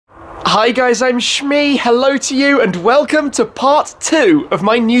Hi guys, I'm Shmee, hello to you and welcome to part 2 of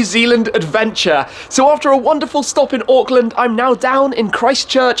my New Zealand adventure. So after a wonderful stop in Auckland, I'm now down in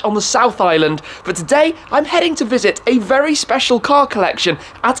Christchurch on the South Island, but today I'm heading to visit a very special car collection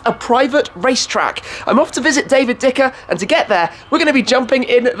at a private racetrack. I'm off to visit David Dicker, and to get there we're going to be jumping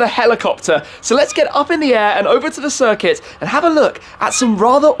in the helicopter. So let's get up in the air and over to the circuit and have a look at some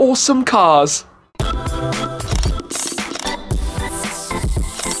rather awesome cars.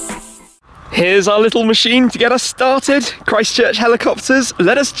 Here's our little machine to get us started. Christchurch Helicopters,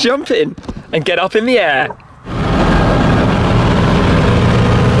 let us jump in and get up in the air.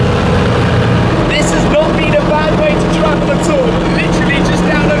 This has not been a bad way to travel at all. Literally just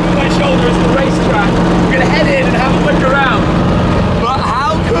down over my shoulder is the racetrack. We're going to head in and have a look around. But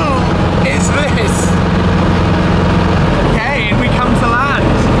how cool is this? Okay, and we come to land.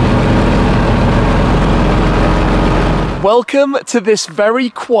 Welcome to this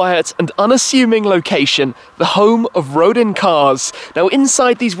very quiet and unassuming location, the home of Rodin Cars. Now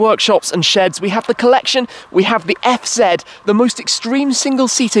inside these workshops and sheds we have the collection, we have the Fzed, the most extreme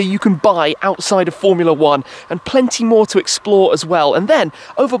single-seater you can buy outside of Formula 1, and plenty more to explore as well. And then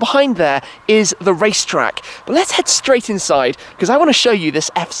over behind there is the racetrack. But let's head straight inside because I want to show you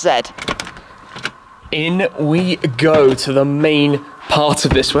this Fzed. In we go to the main part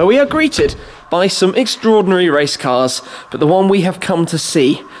of this where we are greeted by some extraordinary race cars, but the one we have come to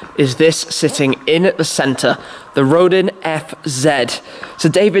see is this sitting in at the centre, the Rodin Fzed. So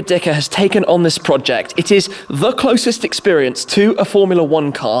David Dicker has taken on this project. It is the closest experience to a Formula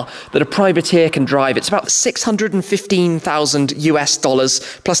 1 car that a privateer can drive. It's about $615,000 US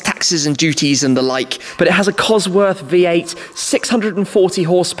plus taxes and duties and the like, but it has a Cosworth V8, 640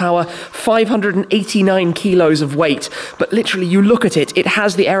 horsepower, 589 kilos of weight, but literally you look at it, it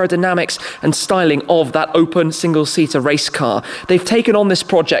has the aerodynamics and styling of that open single-seater race car. They've taken on this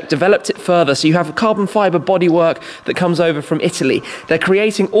project, developed it further, so you have a carbon fibre bodywork that comes over from Italy. They're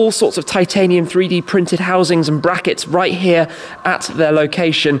creating all sorts of titanium 3D printed housings and brackets right here at their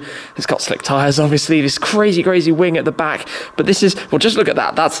location. It's got slick tyres, obviously, this crazy wing at the back, but this is, well, just look at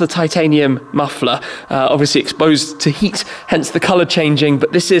that, that's the titanium muffler, obviously exposed to heat, hence the colour changing,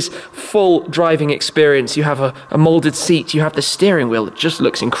 but this is full driving experience. You have a moulded seat, you have the steering wheel, it just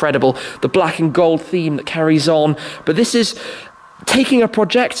looks incredible, the black and gold theme that carries on, but this is taking a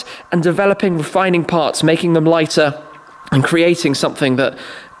project and developing, refining parts, making them lighter, and creating something that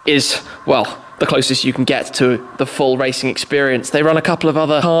is, well, the closest you can get to the full racing experience. They run a couple of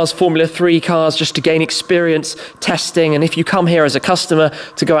other cars, Formula 3 cars, just to gain experience testing, and if you come here as a customer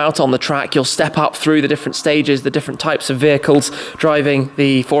to go out on the track, you'll step up through the different stages, the different types of vehicles, driving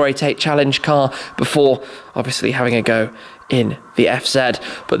the 488 Challenge car before obviously having a go in the Fzed.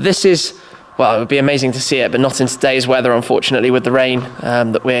 But this is, well, it would be amazing to see it, but not in today's weather, unfortunately, with the rain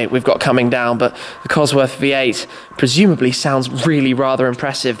that we've got coming down. But the Cosworth V8 presumably sounds really rather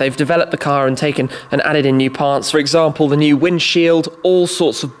impressive. They've developed the car and taken and added in new parts. For example, the new windshield, all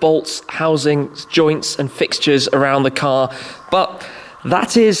sorts of bolts, housings, joints and fixtures around the car. But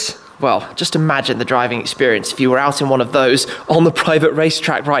that is, well, just imagine the driving experience if you were out in one of those on the private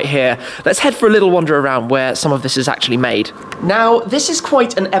racetrack right here. Let's head for a little wander around where some of this is actually made. Now, this is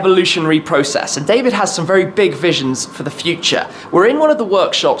quite an evolutionary process, and David has some very big visions for the future. We're in one of the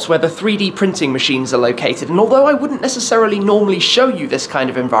workshops where the 3D printing machines are located, and although I wouldn't necessarily normally show you this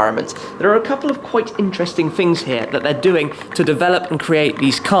kind of environment, there are a couple of quite interesting things here that they're doing to develop and create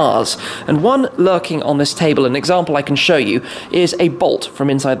these cars. And one lurking on this table, an example I can show you, is a bolt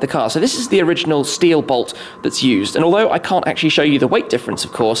from inside the car. So this is the original steel bolt that's used, and although I can't actually show you the weight difference,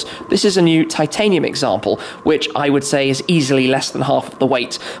 of course, this is a new titanium example, which I would say is easily less than half of the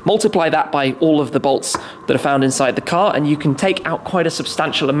weight. Multiply that by all of the bolts that are found inside the car, and you can take out quite a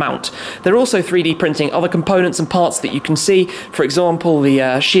substantial amount. They're also 3D printing other components and parts that you can see, for example,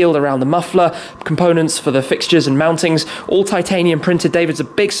 the shield around the muffler, components for the fixtures and mountings, all titanium printed. David's a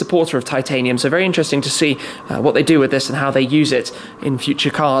big supporter of titanium, so very interesting to see what they do with this and how they use it in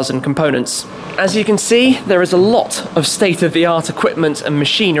future cars and components. As you can see, there is a lot of state-of-the-art equipment and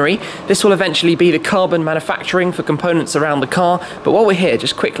machinery. This will eventually be the carbon manufacturing for components around the car, but while we're here,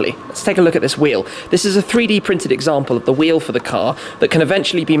 just quickly, let's take a look at this wheel. This is a 3D printed example of the wheel for the car that can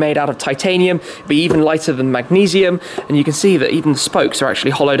eventually be made out of titanium, be even lighter than magnesium, and you can see that even the spokes are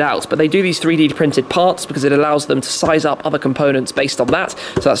actually hollowed out, but they do these 3D printed parts because it allows them to size up other components based on that,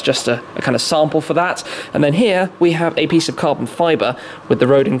 so that's just a kind of sample for that. And then here we have a piece of carbon fibre with the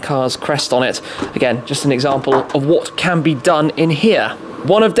Rodin Cars crest on it. Again, just an example of what can be done in here.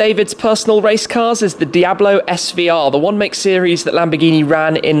 One of David's personal race cars is the Diablo SVR, the one-make series that Lamborghini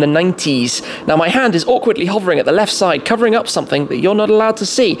ran in the 90s. Now my hand is awkwardly hovering at the left side, covering up something that you're not allowed to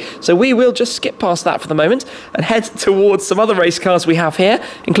see. So we will just skip past that for the moment and head towards some other race cars we have here,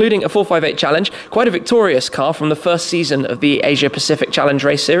 including a 458 Challenge, quite a victorious car from the first season of the Asia Pacific Challenge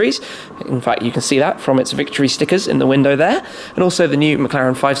race series. In fact, you can see that from its victory stickers in the window there. And also the new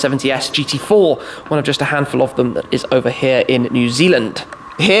McLaren 570S GT4, one of just a handful of them that is over here in New Zealand.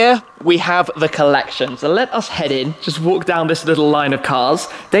 Here we have the collection, so let us head in, just walk down this little line of cars.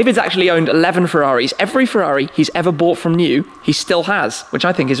 David's actually owned 11 Ferraris. Every Ferrari he's ever bought from new, he still has, which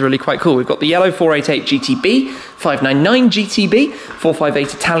I think is really quite cool. We've got the yellow 488 GTB, 599 GTB,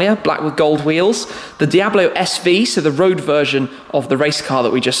 458 Italia, black with gold wheels, the Diablo SV, so the road version of the race car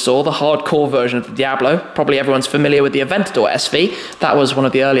that we just saw, the hardcore version of the Diablo. Probably everyone's familiar with the Aventador SV. That was one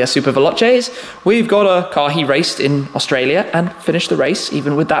of the earlier Super Veloces. We've got a car he raced in Australia and finished the race,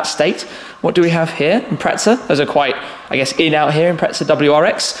 even with that state. What do we have here? Impreza. Those are quite, I guess, in out here. Impreza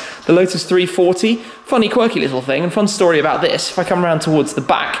WRX. The Lotus 340. Funny, quirky little thing. And fun story about this. If I come around towards the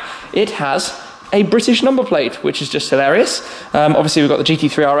back, it has a British number plate, which is just hilarious. Obviously, we've got the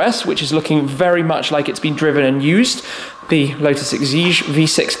GT3 RS, which is looking very much like it's been driven and used. The Lotus Exige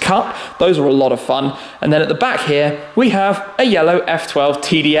V6 Cup. Those are a lot of fun. And then at the back here, we have a yellow F12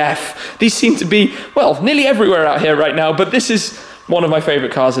 TDF. These seem to be, well, nearly everywhere out here right now, but this is one of my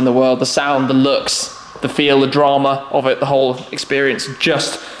favourite cars in the world. The sound, the looks, the feel, the drama of it, the whole experience,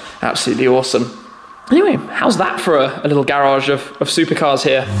 just absolutely awesome. Anyway, how's that for a little garage of supercars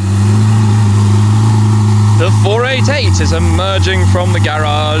here? The 488 is emerging from the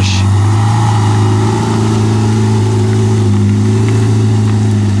garage.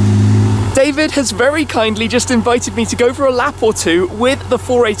 David has very kindly just invited me to go for a lap or two with the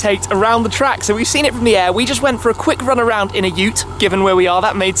 488 around the track. So we've seen it from the air. We just went for a quick run around in a ute, given where we are.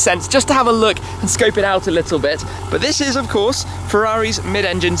 That made sense, just to have a look and scope it out a little bit. But this is, of course, Ferrari's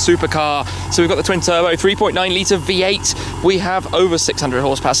mid-engine supercar. So we've got the twin-turbo 3.9 litre V8. We have over 600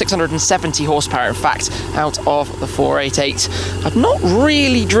 horsepower, 670 horsepower, in fact, out of the 488. I've not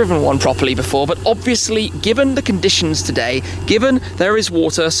really driven one properly before, but obviously, given the conditions today, given there is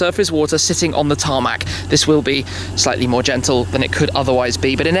water, surface water, sitting on the tarmac, this will be slightly more gentle than it could otherwise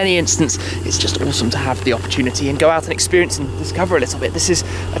be. But in any instance, it's just awesome to have the opportunity and go out and experience and discover a little bit. This is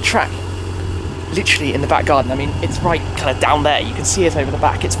a track literally in the back garden. I mean, it's right kind of down there. You can see it over the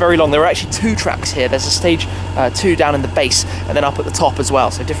back. It's very long. There are actually two tracks here. There's a stage 2 down in the base and then up at the top as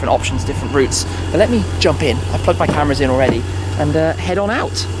well. So different options, different routes. But let me jump in. I've plugged my cameras in already and head on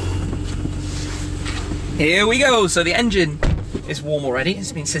out. Here we go. So the engine is warm already.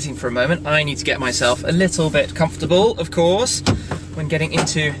 It's been sitting for a moment. I need to get myself a little bit comfortable, of course, when getting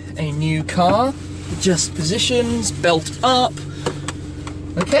into a new car. Adjust positions, belt up.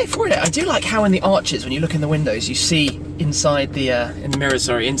 Okay, for it. I do like how in the arches, when you look in the windows, you see inside the, in the mirrors,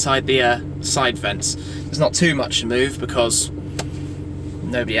 sorry, inside the side vents. There's not too much to move because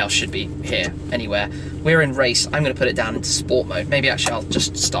nobody else should be here anywhere. We're in race. I'm going to put it down into sport mode. Maybe actually I'll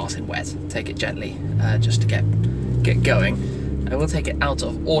just start in wet. Take it gently, just to get going. I will take it out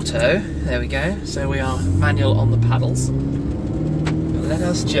of auto. There we go. So we are manual on the paddles. But let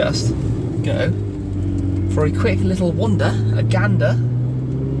us just go for a quick little wander, a gander,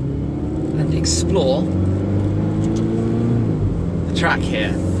 and explore the track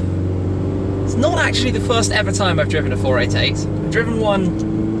here. It's not actually the first ever time I've driven a 488. I've driven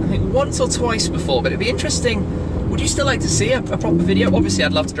one, I think, once or twice before, but it'd be interesting. Would you still like to see a proper video? Obviously,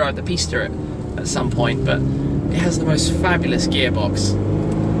 I'd love to drive the Pista at some point, but it has the most fabulous gearbox.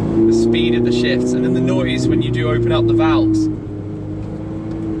 The speed of the shifts and then the noise when you do open up the valves.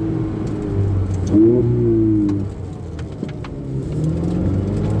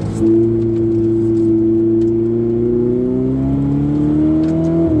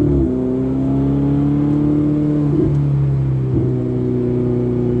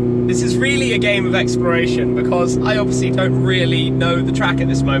 This is really a game of exploration because I obviously don't really know the track at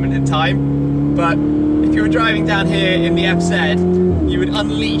this moment in time, but if you were driving down here in the Fzed, you would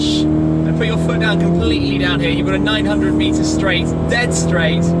unleash and put your foot down completely down here. You've got a 900 meter straight, dead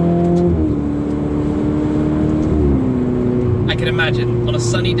straight. I can imagine on a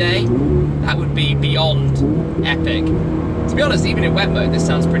sunny day, that would be beyond epic. To be honest, even in wet mode, this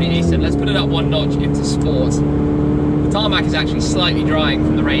sounds pretty decent. Let's put it up one notch into sport. The tarmac is actually slightly drying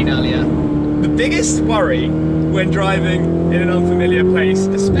from the rain earlier. The biggest worry when driving in an unfamiliar place,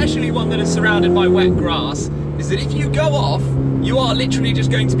 especially one that is surrounded by wet grass, is that if you go off, you are literally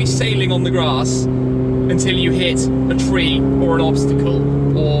just going to be sailing on the grass until you hit a tree or an obstacle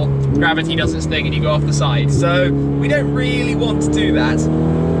or gravity does its thing and you go off the side. So we don't really want to do that.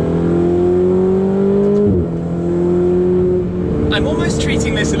 I'm almost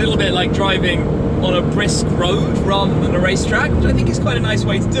treating this a little bit like driving on a brisk road rather than a racetrack, which I think is quite a nice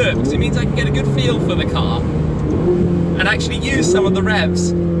way to do it, because it means I can get a good feel for the car and actually use some of the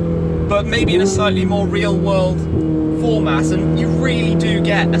revs, but maybe in a slightly more real world format. And you really do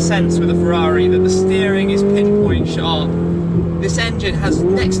get a sense with a Ferrari that the steering is pinpoint sharp. This engine has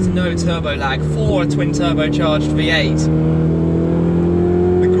next to no turbo lag for a twin turbocharged V8.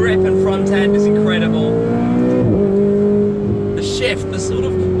 The grip and front end is incredible. The shift, the sort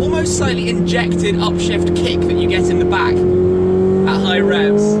of almost slightly injected upshift kick that you get in the back at high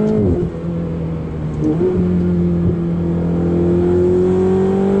revs.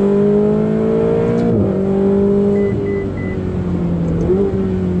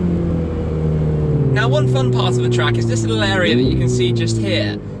 Now, one fun part of the track is this little area that you can see just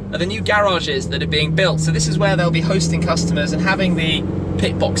here are the new garages that are being built. So this is where they'll be hosting customers and having the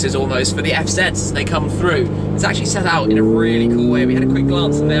pit boxes almost for the Fzeds as they come through. It's actually set out in a really cool way. We had a quick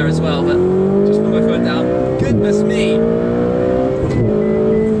glance in there as well, but just put my foot down. Goodness me!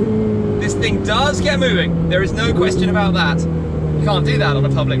 This thing does get moving. There is no question about that. You can't do that on a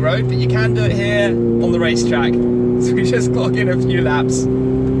public road, but you can do it here on the racetrack. So we just clock in a few laps.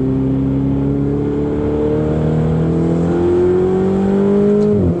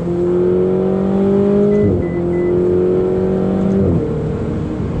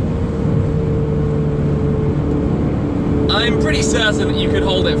 I'm pretty certain that you could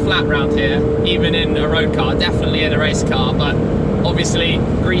hold it flat round here, even in a road car, definitely in a race car, but obviously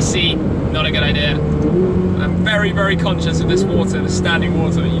greasy, not a good idea. I'm very, very conscious of this water, the standing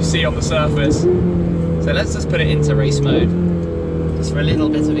water that you see on the surface. So let's just put it into race mode, just for a little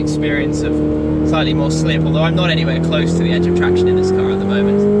bit of experience of slightly more slip, although I'm not anywhere close to the edge of traction in this car at the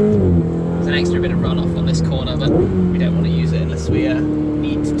moment. There's an extra bit of runoff on this corner, but we don't want to use it unless we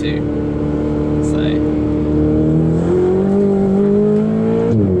need to. So.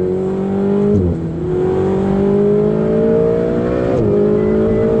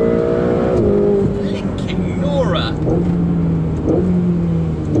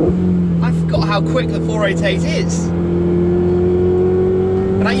 How quick the 488 is.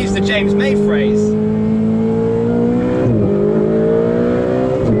 And I use the James May phrase.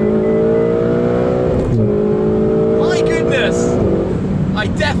 My goodness! I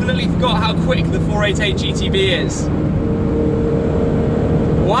definitely forgot how quick the 488 GTB is.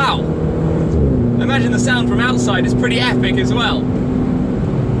 Wow! I imagine the sound from outside is pretty epic as well.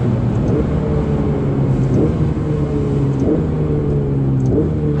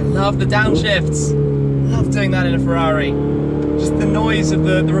 Love the downshifts. Love doing that in a Ferrari. Just the noise of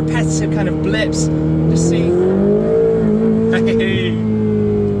the repetitive kind of blips. Just see. Hey,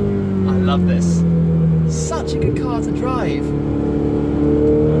 I love this. Such a good car to drive.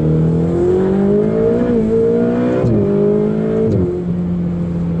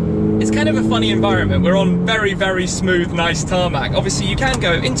 It's kind of a funny environment. We're on very, very smooth, nice tarmac. Obviously, you can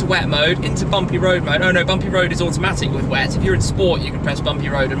go into wet mode, into bumpy road mode. Oh no, bumpy road is automatic with wet. If you're in sport, you can press bumpy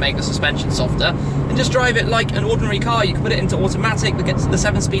road and make the suspension softer and just drive it like an ordinary car. You can put it into automatic. The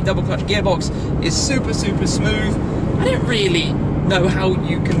 7-speed double clutch gearbox is super, super smooth. I don't really know how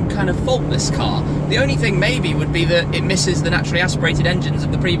you can kind of fault this car. The only thing maybe would be that it misses the naturally aspirated engines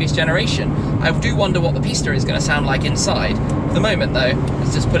of the previous generation. I do wonder what the Pista is going to sound like inside. At the moment though,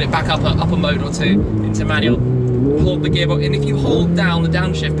 let's just put it back up a mode or two into manual, hold the gearbox, and if you hold down the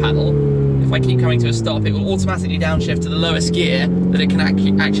downshift pedal, if I keep coming to a stop, it will automatically downshift to the lowest gear that it can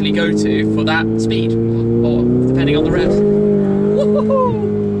actually go to for that speed, or depending on the revs.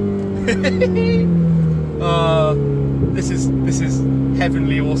 This is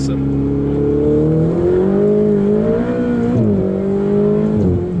heavenly awesome.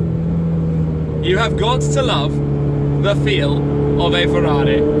 You have got to love the feel of a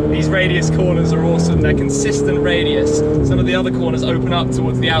Ferrari. These radius corners are awesome. They're consistent radius. Some of the other corners open up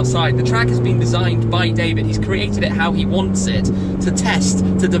towards the outside. The track has been designed by David. He's created it how he wants it, to test,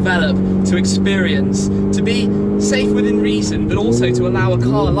 to develop, to experience, to be safe within reason, but also to allow a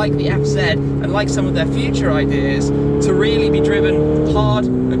car like the Fzed and like some of their future ideas to really be driven hard,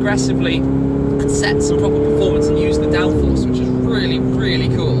 aggressively, and set some proper performance and use the downforce, which is really, really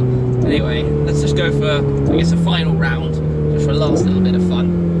cool. Anyway, let's just go for, I guess, a final round, just for a last little bit of fun,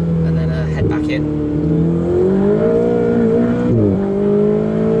 and then head back in.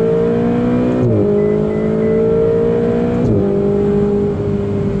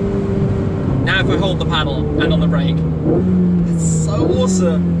 Now if I hold the paddle and on the brake, it's so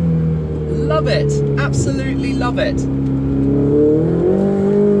awesome. Love it, absolutely love it.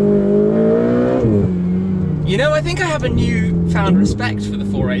 know, I think I have a newfound respect for the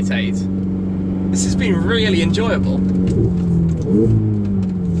 488. This has been really enjoyable.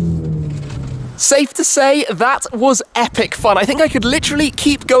 Safe to say, that was epic fun. I think I could literally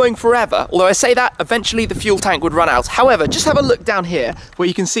keep going forever, although I say that eventually the fuel tank would run out. However, just have a look down here where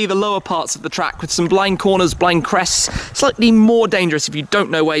you can see the lower parts of the track with some blind corners, blind crests, slightly more dangerous if you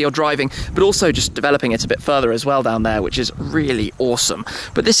don't know where you're driving, but also just developing it a bit further as well down there, which is really awesome.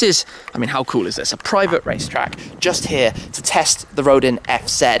 But this is, I mean, how cool is this? A private racetrack just here to test the Rodin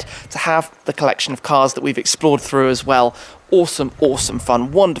Fzed, to have the collection of cars that we've explored through as well. Awesome, awesome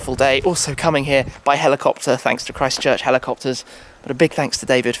fun, wonderful day. Also coming here by helicopter, thanks to Christchurch Helicopters. But a big thanks to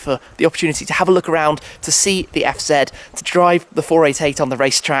David for the opportunity to have a look around, to see the Fzed, to drive the 488 on the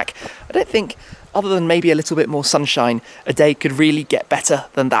racetrack. I don't think, other than maybe a little bit more sunshine, a day could really get better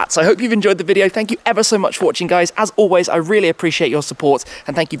than that. So I hope you've enjoyed the video. Thank you ever so much for watching, guys. As always, I really appreciate your support,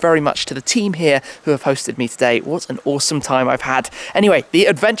 and thank you very much to the team here who have hosted me today. What an awesome time I've had. Anyway, the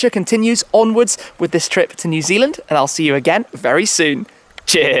adventure continues onwards with this trip to New Zealand, and I'll see you again very soon.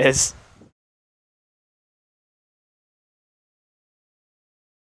 Cheers.